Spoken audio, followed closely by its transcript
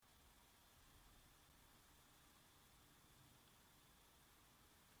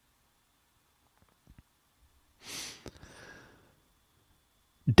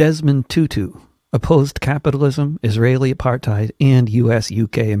Desmond Tutu opposed capitalism, Israeli apartheid, and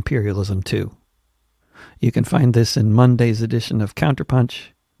US-UK imperialism too. You can find this in Monday's edition of Counterpunch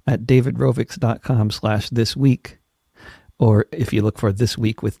at davidrovics.com/thisweek, or if you look for This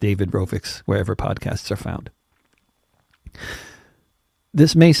Week with David Rovics, wherever podcasts are found.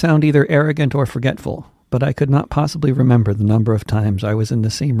 This may sound either arrogant or forgetful, but I could not possibly remember the number of times I was in the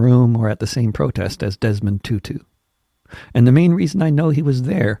same room or at the same protest as Desmond Tutu. And the main reason I know he was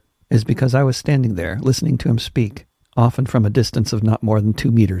there is because I was standing there listening to him speak, often from a distance of not more than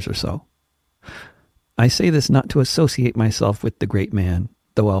 2 meters or so. I say this not to associate myself with the great man,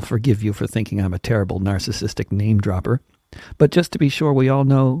 though I'll forgive you for thinking I'm a terrible narcissistic name-dropper, but just to be sure we all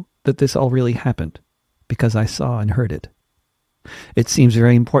know that this all really happened, because I saw and heard it. It seems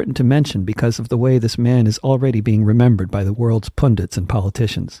very important to mention because of the way this man is already being remembered by the world's pundits and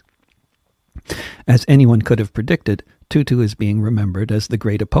politicians. As anyone could have predicted, Tutu is being remembered as the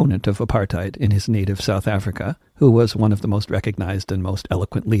great opponent of apartheid in his native South Africa, who was one of the most recognized and most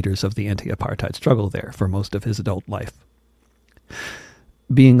eloquent leaders of the anti-apartheid struggle there for most of his adult life.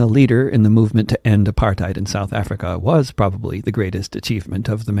 Being a leader in the movement to end apartheid in South Africa was probably the greatest achievement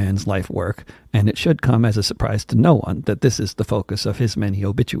of the man's life work, and it should come as a surprise to no one that this is the focus of his many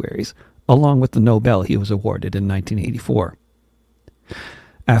obituaries, along with the Nobel he was awarded in 1984.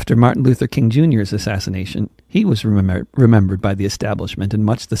 After Martin Luther King Jr.'s assassination, he was remembered by the establishment in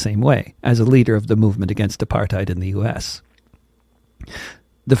much the same way, as a leader of the movement against apartheid in the U.S.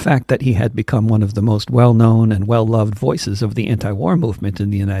 The fact that he had become one of the most well-known and well-loved voices of the anti-war movement in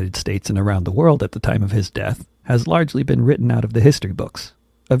the United States and around the world at the time of his death has largely been written out of the history books,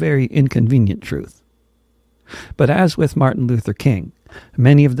 a very inconvenient truth. But as with Martin Luther King,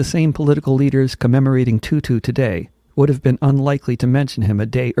 many of the same political leaders commemorating Tutu today would have been unlikely to mention him a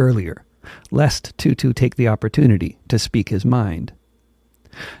day earlier, lest Tutu take the opportunity to speak his mind.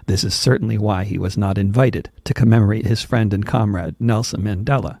 This is certainly why he was not invited to commemorate his friend and comrade Nelson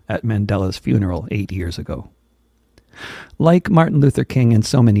Mandela at Mandela's funeral 8 years ago. Like Martin Luther King and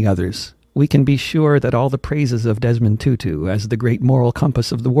so many others, we can be sure that all the praises of Desmond Tutu as the great moral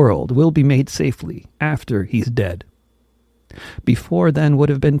compass of the world will be made safely after he's dead. Before then would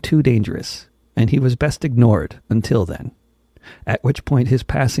have been too dangerous, and he was best ignored until then, at which point his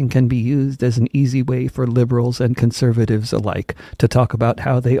passing can be used as an easy way for liberals and conservatives alike to talk about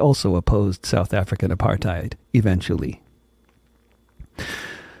how they also opposed South African apartheid, eventually.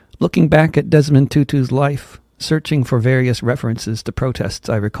 Looking back at Desmond Tutu's life, searching for various references to protests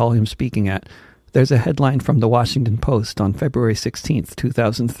I recall him speaking at, there's a headline from the Washington Post on February 16,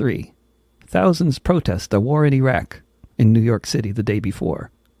 2003. Thousands protest a war in Iraq in New York City the day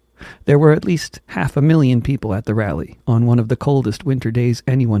before. There were at least 500,000 people at the rally on one of the coldest winter days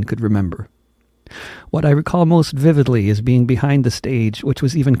anyone could remember. What I recall most vividly is being behind the stage, which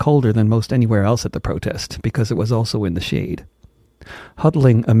was even colder than most anywhere else at the protest, because it was also in the shade.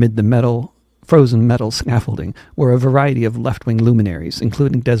 Huddling amid the frozen metal scaffolding were a variety of left-wing luminaries,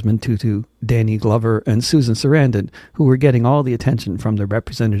 including Desmond Tutu, Danny Glover, and Susan Sarandon, who were getting all the attention from the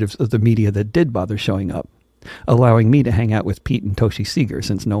representatives of the media that did bother showing up, allowing me to hang out with Pete and Toshi Seeger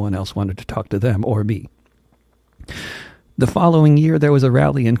since no one else wanted to talk to them or me. The following year, there was a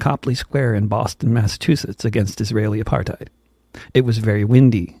rally in Copley Square in Boston, Massachusetts, against Israeli apartheid. It was very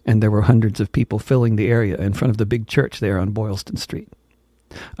windy, and there were hundreds of people filling the area in front of the big church there on Boylston Street.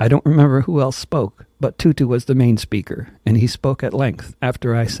 I don't remember who else spoke, but Tutu was the main speaker, and he spoke at length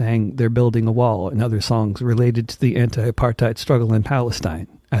after I sang They're Building a Wall and other songs related to the anti-apartheid struggle in Palestine,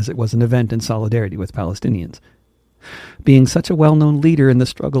 as it was an event in solidarity with Palestinians. Being such a well-known leader in the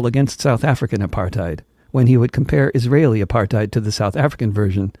struggle against South African apartheid, when he would compare Israeli apartheid to the South African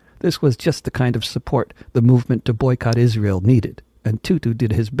version, this was just the kind of support the movement to boycott Israel needed, and Tutu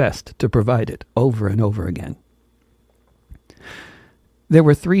did his best to provide it over and over again. There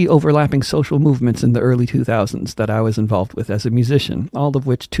were 3 overlapping social movements in the early 2000s that I was involved with as a musician, all of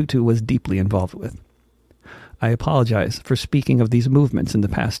which Tutu was deeply involved with. I apologize for speaking of these movements in the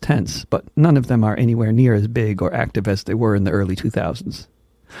past tense, but none of them are anywhere near as big or active as they were in the early 2000s.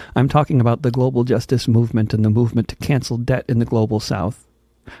 I'm talking about the global justice movement and the movement to cancel debt in the global south,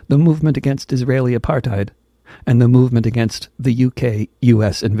 the movement against Israeli apartheid, and the movement against the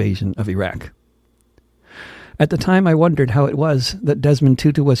UK-US invasion of Iraq. At the time, I wondered how it was that Desmond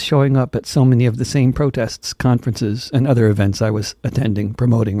Tutu was showing up at so many of the same protests, conferences, and other events I was attending,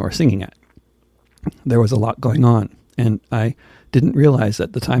 promoting, or singing at. There was a lot going on, and I didn't realize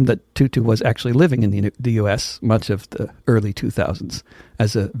at the time that Tutu was actually living in the U.S. much of the early 2000s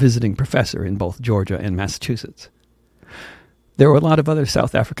as a visiting professor in both Georgia and Massachusetts. There were a lot of other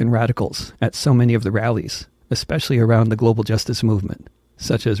South African radicals at so many of the rallies, especially around the global justice movement,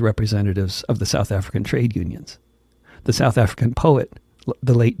 such as representatives of the South African trade unions. The South African poet,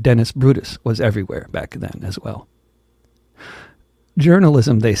 the late Dennis Brutus, was everywhere back then as well.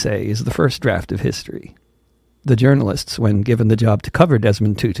 Journalism, they say, is the first draft of history. The journalists, when given the job to cover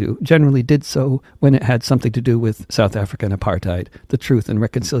Desmond Tutu, generally did so when it had something to do with South African apartheid, the Truth and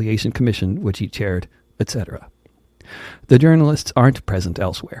Reconciliation Commission, which he chaired, etc. The journalists aren't present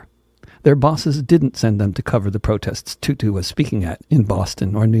elsewhere. Their bosses didn't send them to cover the protests Tutu was speaking at in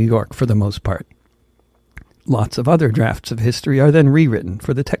Boston or New York for the most part. Lots of other drafts of history are then rewritten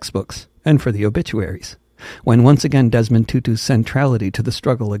for the textbooks and for the obituaries, when once again Desmond Tutu's centrality to the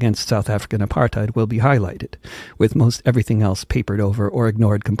struggle against South African apartheid will be highlighted, with most everything else papered over or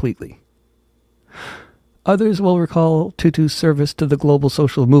ignored completely. Others will recall Tutu's service to the global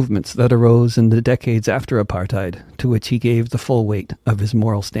social movements that arose in the decades after apartheid, to which he gave the full weight of his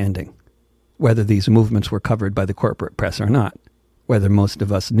moral standing, whether these movements were covered by the corporate press or not, whether most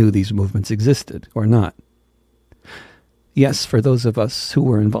of us knew these movements existed or not. Yes, for those of us who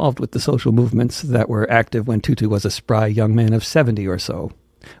were involved with the social movements that were active when Tutu was a spry young man of 70 or so,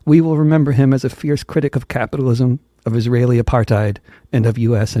 we will remember him as a fierce critic of capitalism, of Israeli apartheid, and of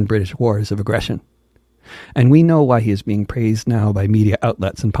U.S. and British wars of aggression. And we know why he is being praised now by media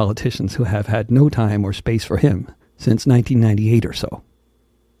outlets and politicians who have had no time or space for him since 1998 or so.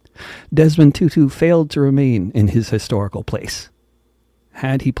 Desmond Tutu failed to remain in his historical place.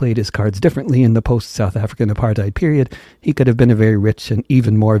 Had he played his cards differently in the post-South African apartheid period, he could have been a very rich and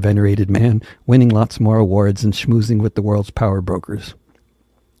even more venerated man, winning lots more awards and schmoozing with the world's power brokers.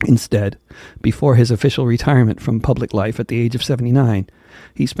 Instead, before his official retirement from public life at the age of 79,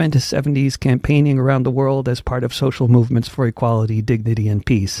 he spent his 70s campaigning around the world as part of social movements for equality, dignity, and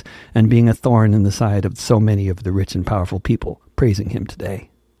peace, and being a thorn in the side of so many of the rich and powerful people praising him today.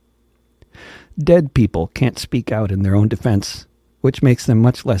 Dead people can't speak out in their own defense, which makes them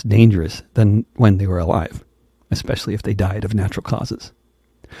much less dangerous than when they were alive, especially if they died of natural causes.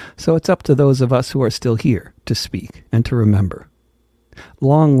 So it's up to those of us who are still here to speak and to remember.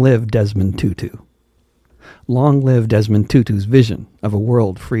 Long live Desmond Tutu. Long live Desmond Tutu's vision of a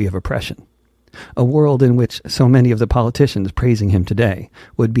world free of oppression. A world in which so many of the politicians praising him today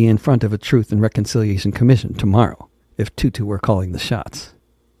would be in front of a Truth and Reconciliation Commission tomorrow if Tutu were calling the shots.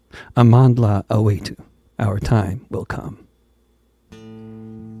 Amandla Awetu, our time will come.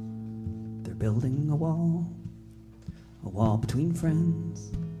 Building a wall between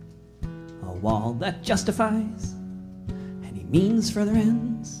friends, a wall that justifies any means for their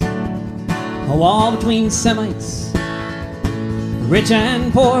ends, a wall between Semites, rich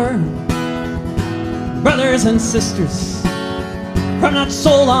and poor, brothers and sisters from not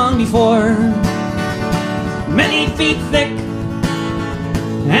so long before, many feet thick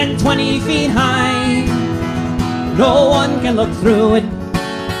and 20 feet high, no one can look through it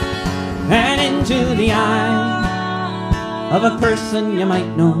and into the eye of a person you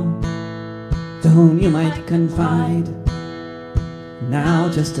might know, to whom you might confide, now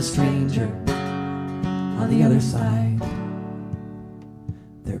just a stranger on the other side.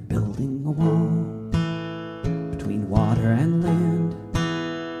 They're building a wall between water and land,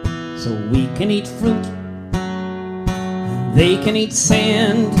 so we can eat fruit and they can eat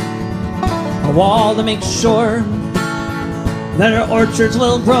sand, a wall to make sure that our orchards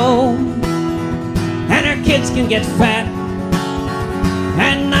will grow and our kids can get fat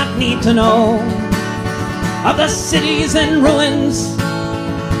and not need to know of the cities in ruins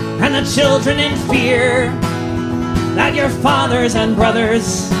and the children in fear that your fathers and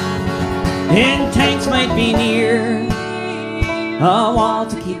brothers in tanks might be near. A wall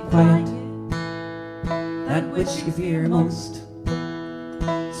to keep quiet that which you fear most,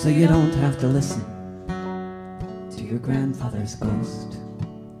 so you don't have to listen to your grandfather's ghost.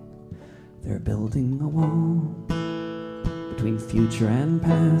 They're building a wall between future and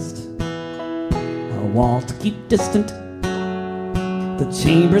past, a wall to keep distant the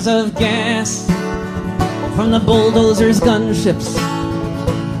chambers of gas from the bulldozers, gunships,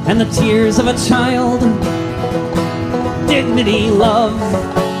 and the tears of a child. Dignity, love,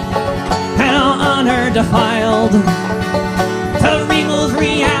 and honor defiled, to remove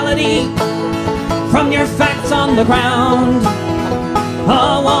reality from your facts on the ground.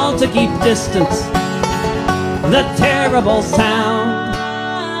 A wall to keep distance the terrible sound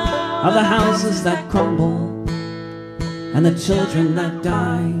of the houses that crumble and the children that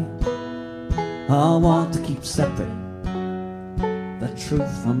die. A wall to keep separate the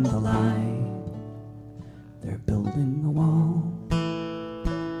truth from the lie. They're building a wall,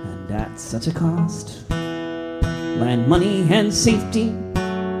 and at such a cost, land, money, and safety,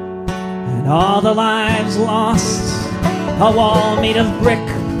 and all the lives lost. a wall made of brick.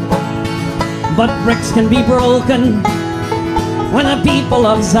 But bricks can be broken when the people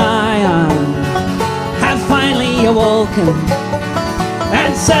of Zion have finally awoken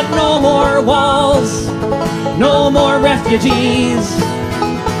and said no more walls, no more refugees,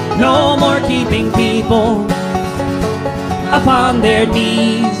 no more keeping people upon their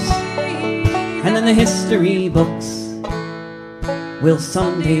knees. And then the history books will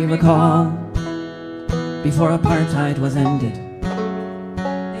someday recall, before apartheid was ended,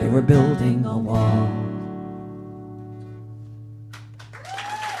 they were building a wall.